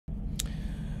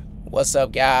What's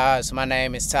up, guys? My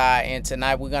name is Ty, and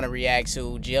tonight we're going to react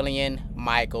to Jillian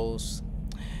Michaels.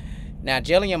 Now,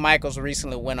 Jillian Michaels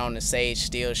recently went on the Sage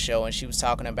Steele show, and she was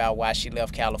talking about why she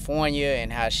left California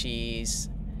and how she's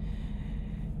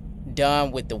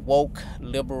done with the woke,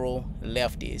 liberal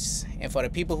leftists. And for the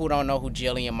people who don't know who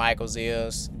Jillian Michaels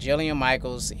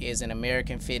is an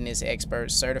American fitness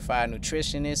expert, certified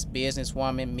nutritionist,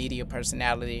 businesswoman, media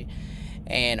personality,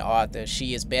 and author.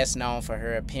 She is best known for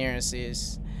her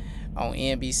appearances on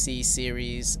NBC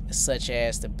series such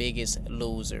as The Biggest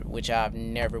Loser, which I've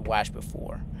never watched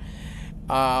before.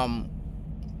 Now,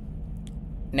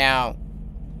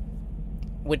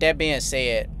 with that being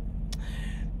said,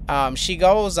 she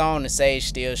goes on the Sage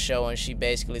Steele show and she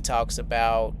basically talks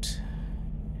about,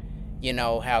 you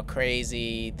know, how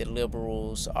crazy the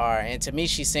liberals are. And to me,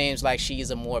 she seems like she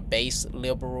is a more base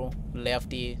liberal,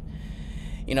 lefty.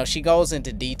 You know, she goes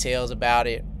into details about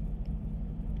it.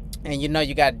 And you know,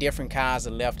 you got different kinds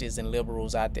of leftists and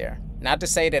liberals out there. Not to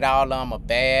say that all of them are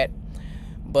bad,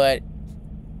 but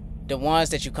the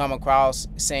ones that you come across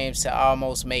seems to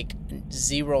almost make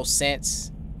zero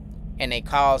sense. And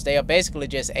they are basically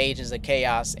just agents of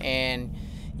chaos. And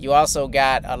you also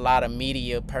got a lot of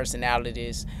media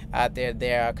personalities out there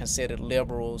that are considered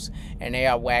liberals, and they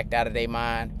are whacked out of their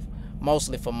mind,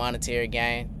 mostly for monetary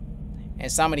gain.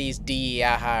 And some of these DEI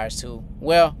hires too.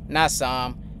 Well, not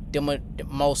some.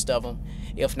 Most of them,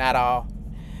 if not all.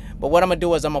 But what I'm gonna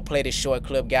do is I'm gonna play this short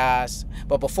clip, guys.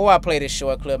 But before I play this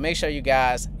short clip, make sure you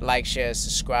guys like, share,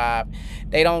 subscribe.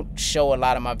 They don't show a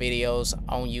lot of my videos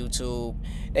on YouTube.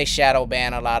 They shadow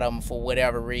ban a lot of them for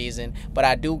whatever reason. But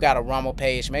I do got a Rumble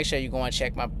page. Make sure you go and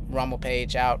check my Rumble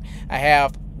page out. I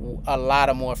have a lot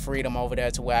of more freedom over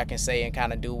there to where I can say and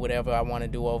kind of do whatever I want to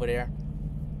do over there.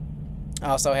 I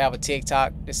also have a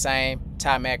TikTok, the same,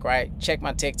 Ty Mac, right? Check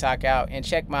my TikTok out and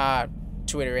check my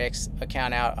Twitter X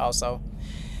account out also.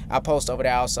 I post over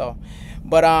there also.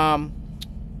 But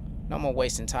no more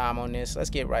wasting time on this. Let's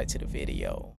get right to the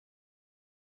video.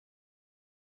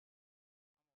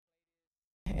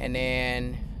 And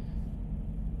then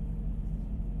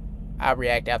I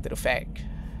react after the fact.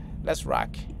 Let's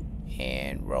rock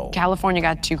and roll. California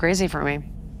got too crazy for me.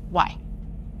 Why?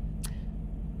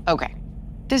 Okay.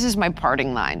 This is my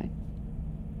parting line.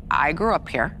 I grew up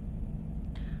here.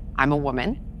 I'm a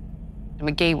woman. I'm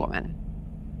a gay woman.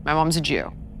 My mom's a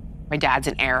Jew. My dad's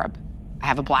an Arab. I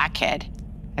have a black kid.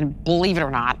 And believe it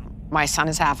or not, my son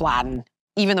is half Latin,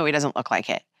 even though he doesn't look like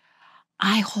it.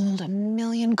 I hold a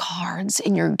million cards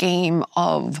in your game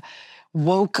of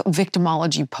woke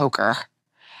victimology poker.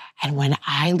 And when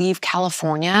I leave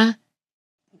California,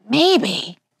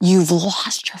 maybe you've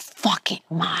lost your fucking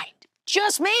mind.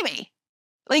 Just maybe.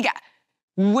 Like,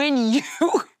 when you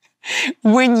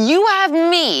have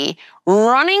me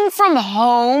running from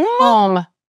home,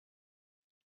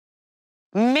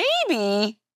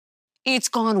 maybe it's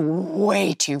gone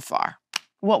way too far.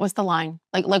 What was the line?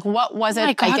 Like what was it?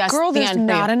 My God, I guess, girl, there's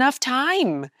not you? enough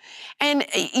time. And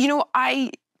you know,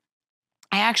 I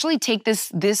actually take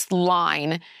this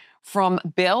line from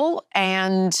Bill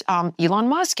and Elon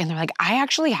Musk, and they're like, I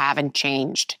actually haven't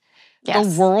changed.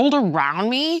 Yes. The world around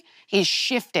me is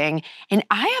shifting, and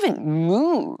I haven't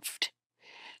moved.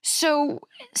 So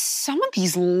some of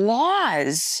these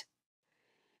laws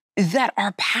that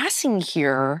are passing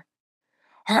here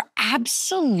are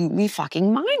absolutely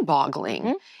fucking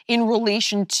mind-boggling in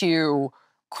relation to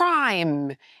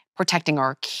crime, protecting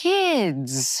our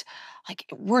kids. Like,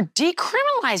 we're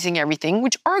decriminalizing everything,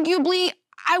 which arguably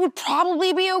I would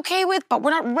probably be okay with, but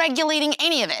we're not regulating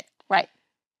any of it. Right.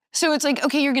 So it's like,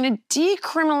 okay, you're gonna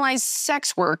decriminalize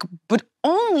sex work, but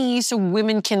only so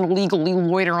women can legally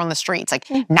loiter on the streets. Like,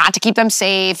 not to keep them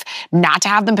safe, not to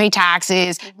have them pay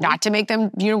taxes, not to make them,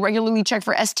 you know, regularly check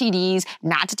for STDs,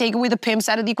 not to take away the pimps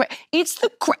out of the equation. It's the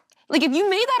like, if you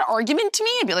made that argument to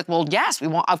me, I'd be like, well, yes, we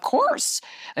want, of course.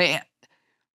 I mean,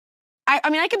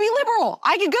 I could be liberal.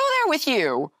 I could go there with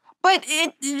you. But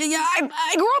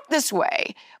I grew up this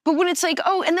way. But when it's like,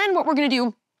 oh, and then what we're gonna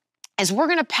do is we're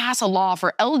gonna pass a law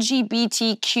for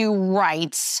LGBTQ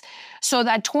rights so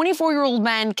that 24-year-old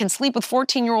men can sleep with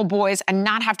 14-year-old boys and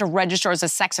not have to register as a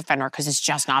sex offender because it's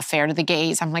just not fair to the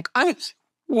gays. I'm like,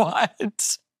 what?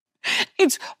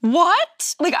 It's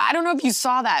what? Like, I don't know if you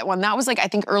saw that one. That was like, I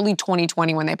think early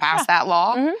 2020 when they passed that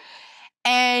law.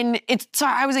 And so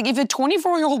I was like, if a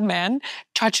 24-year-old man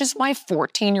touches my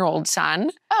 14-year-old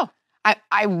son,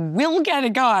 I will get a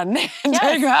gun and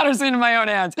take matters into my own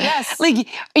hands. Yes. Like,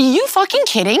 are you fucking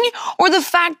kidding? Or the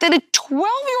fact that a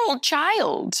 12-year-old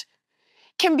child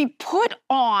can be put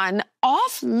on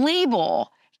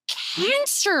off-label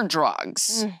cancer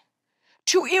drugs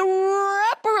to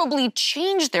irreparably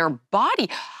change their body.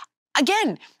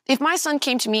 Again, if my son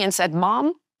came to me and said,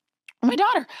 Mom, my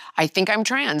daughter, I think I'm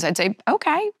trans, I'd say,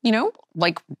 okay, you know,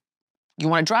 like, you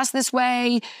want to dress this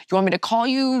way? You want me to call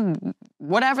you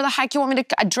whatever the heck you want me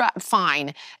to address?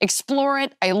 Fine. Explore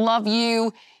it. I love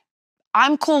you.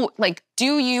 I'm cool. Like,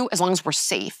 do you, as long as we're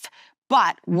safe.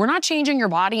 But we're not changing your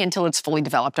body until it's fully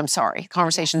developed. I'm sorry.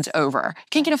 Conversation's over.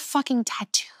 Can't get a fucking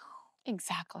tattoo.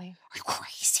 Exactly. Are you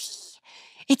crazy?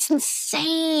 It's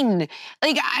insane.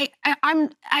 Like,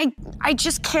 I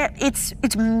just can't.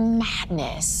 It's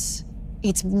madness.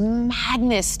 It's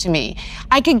madness to me.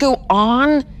 I could go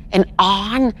on and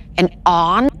on and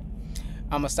on.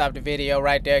 I'm gonna stop the video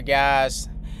right there, guys.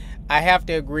 I have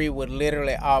to agree with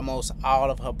literally almost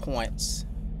all of her points.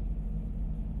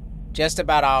 Just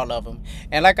about all of them.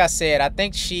 And like I said, I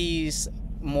think she's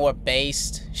more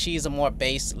based. She's a more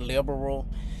based liberal.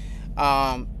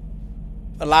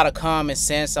 A lot of common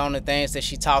sense on the things that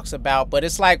she talks about. But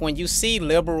it's like when you see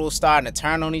liberals starting to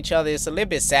turn on each other, it's a little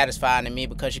bit satisfying to me,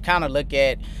 because you kind of look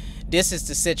at, this is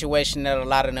the situation that a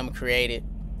lot of them created.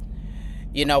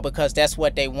 You know, because that's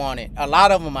what they wanted. A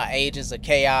lot of them are agents of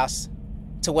chaos,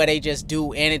 to where they just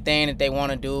do anything that they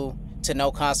want to do to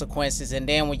no consequences. And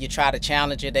then when you try to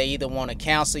challenge it, they either want to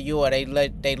counsel you, or they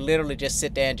literally just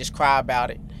sit there and just cry about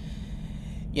it.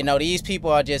 You know, these people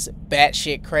are just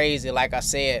batshit crazy, like I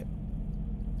said.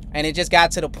 And it just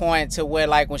got to the point to where,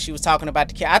 like, when she was talking about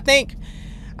the kid, I think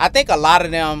a lot of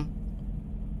them,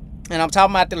 and I'm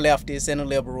talking about the leftists and the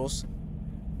liberals,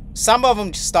 some of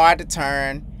them started to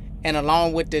turn, and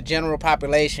along with the general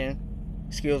population,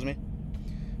 excuse me,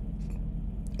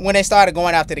 when they started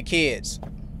going after the kids.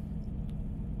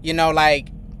 You know, like,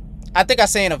 I think I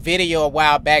seen a video a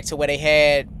while back to where they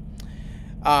had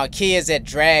kids at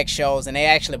drag shows, and they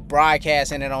actually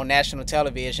broadcasting it on national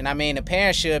television. I mean, the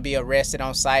parents should be arrested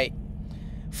on sight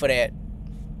for that.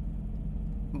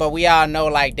 But we all know,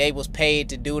 like, they was paid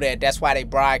to do that. That's why they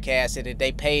broadcasted it.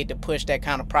 They paid to push that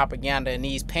kind of propaganda, and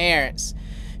these parents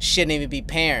shouldn't even be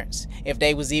parents, if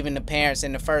they was even the parents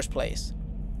in the first place.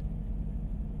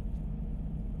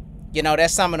 You know,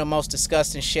 that's some of the most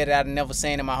disgusting shit I've never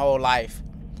seen in my whole life.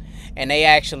 And they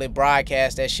actually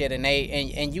broadcast that shit, and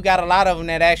and you got a lot of them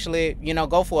that actually, you know,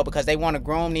 go for it, because they want to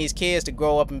groom these kids to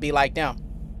grow up and be like them.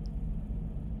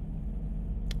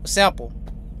 Simple.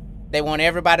 They want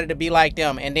everybody to be like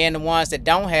them. And then the ones that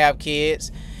don't have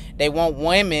kids, they want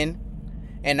women,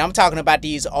 and I'm talking about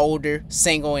these older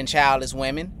single and childless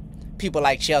women, people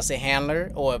like Chelsea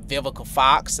Handler or Vivica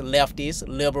Fox, lefties,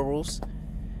 liberals,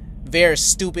 very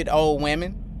stupid old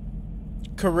women,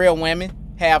 career women,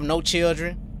 have no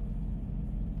children,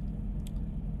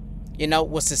 you know,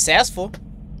 was successful,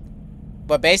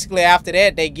 but basically after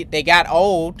that they got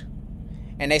old,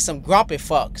 and they some grumpy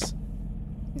fucks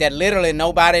that literally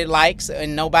nobody likes,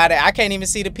 and I can't even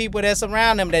see the people that's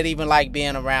around them that even like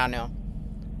being around them,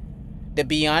 to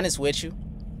be honest with you.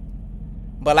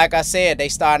 But like I said, they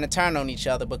starting to turn on each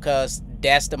other, because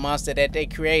that's the monster that they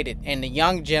created, and the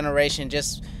young generation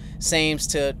just seems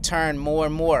to turn more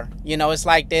and more. You know, it's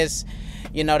like this,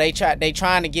 you know, they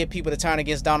trying to get people to turn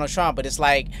against Donald Trump, but it's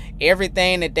like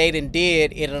everything that they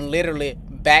did, it literally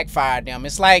backfired them.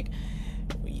 It's like,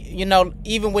 you know,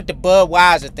 even with the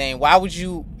Budweiser thing, why would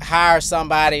you hire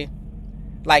somebody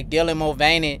like Dylan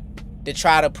Mulvaney to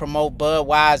try to promote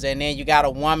Budweiser, and then you got a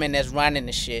woman that's running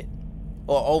the shit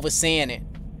or overseeing it?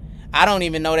 I don't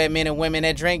even know that many women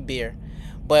that drink beer.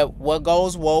 But what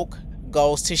goes woke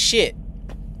goes to shit.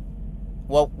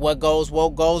 What goes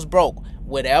woke goes broke.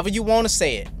 Whatever you want to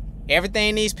say it.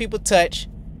 Everything these people touch,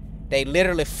 they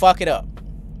literally fuck it up.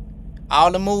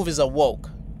 All the movies are woke.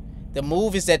 The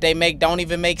movies that they make don't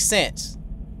even make sense.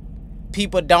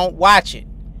 People don't watch it.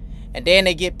 And then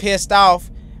they get pissed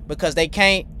off because they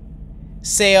can't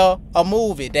sell a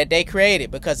movie that they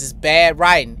created because it's bad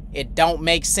writing. It don't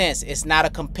make sense. It's not a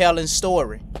compelling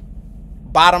story.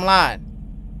 Bottom line.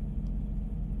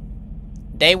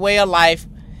 They way of life,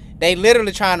 they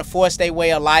literally trying to force their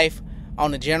way of life on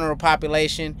the general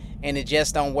population, and it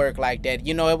just don't work like that.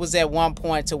 You know, it was at one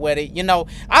point to where they, you know,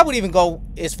 I would even go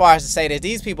as far as to say that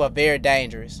these people are very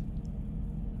dangerous.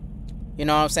 You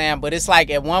know what I'm saying? But it's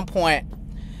like at one point,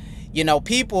 you know,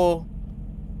 people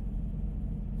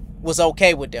was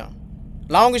okay with them.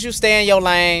 Long as you stay in your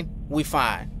lane, we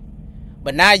fine.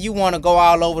 But now you want to go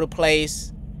all over the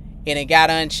place, and it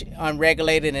got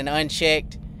unregulated and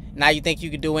unchecked. Now you think you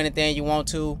can do anything you want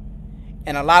to.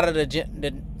 And a lot of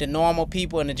the normal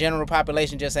people in the general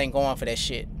population just ain't going for that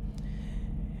shit.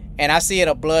 And I see it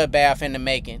a bloodbath in the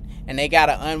making. And they got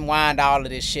to unwind all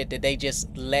of this shit that they just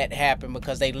let happen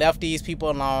because they left these people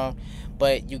alone.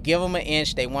 But you give them an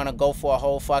inch, they want to go for a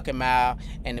whole fucking mile,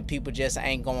 and the people just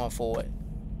ain't going for it.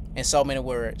 In so many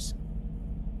words.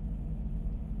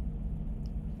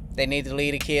 They need to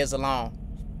leave the kids alone.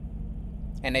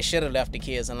 And they should have left the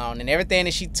kids alone. And everything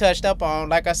that she touched up on,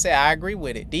 like I said, I agree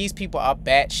with it. These people are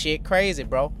batshit crazy,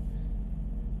 bro.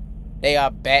 They are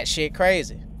batshit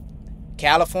crazy.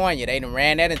 California, they done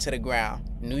ran that into the ground.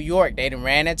 New York, they done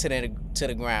ran that to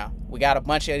the ground. We got a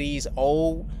bunch of these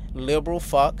old liberal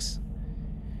fucks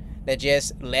that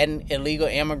just letting illegal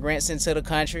immigrants into the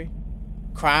country.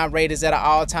 Crime rate is at an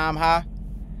all-time high.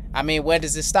 I mean, where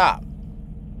does it stop?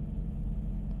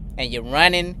 And you're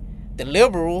running the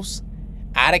liberals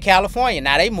out of California.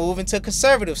 Now they moving to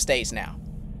conservative states now.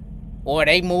 Or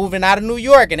they moving out of New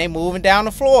York and they moving down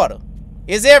to Florida.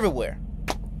 It's everywhere.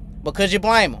 Because you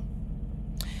blame them.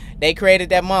 They created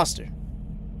that monster.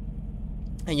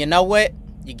 And you know what?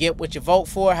 You get what you vote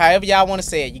for. However y'all want to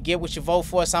say it. You get what you vote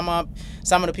for. Some of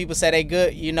the people say they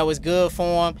good. You know, it's good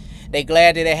for them. They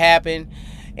glad that it happened.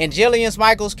 In Jillians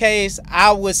Michaels' case,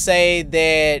 I would say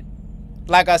that,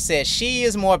 like I said, she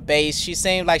is more base. She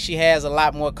seems like she has a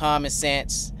lot more common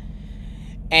sense.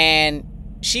 And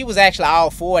she was actually all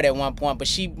for it at one point, but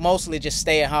she mostly just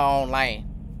stay in her own lane.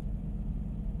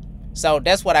 So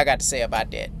that's what I got to say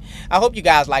about that. I hope you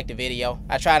guys liked the video.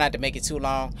 I try not to make it too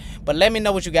long. But let me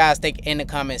know what you guys think in the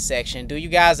comment section. Do you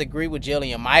guys agree with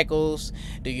Jillian Michaels?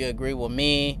 Do you agree with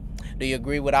me? Do you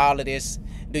agree with all of this?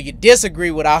 Do you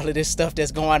disagree with all of this stuff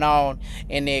that's going on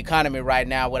in the economy right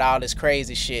now with all this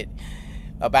crazy shit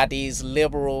about these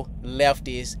liberal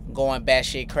leftists going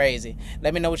batshit crazy?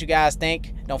 Let me know what you guys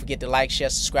think. Don't forget to like, share,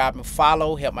 subscribe, and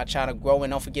follow. Help my channel grow.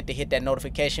 And don't forget to hit that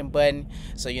notification button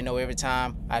so you know every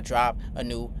time I drop a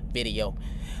new video.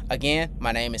 Again,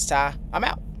 my name is Ty. I'm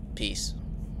out. Peace.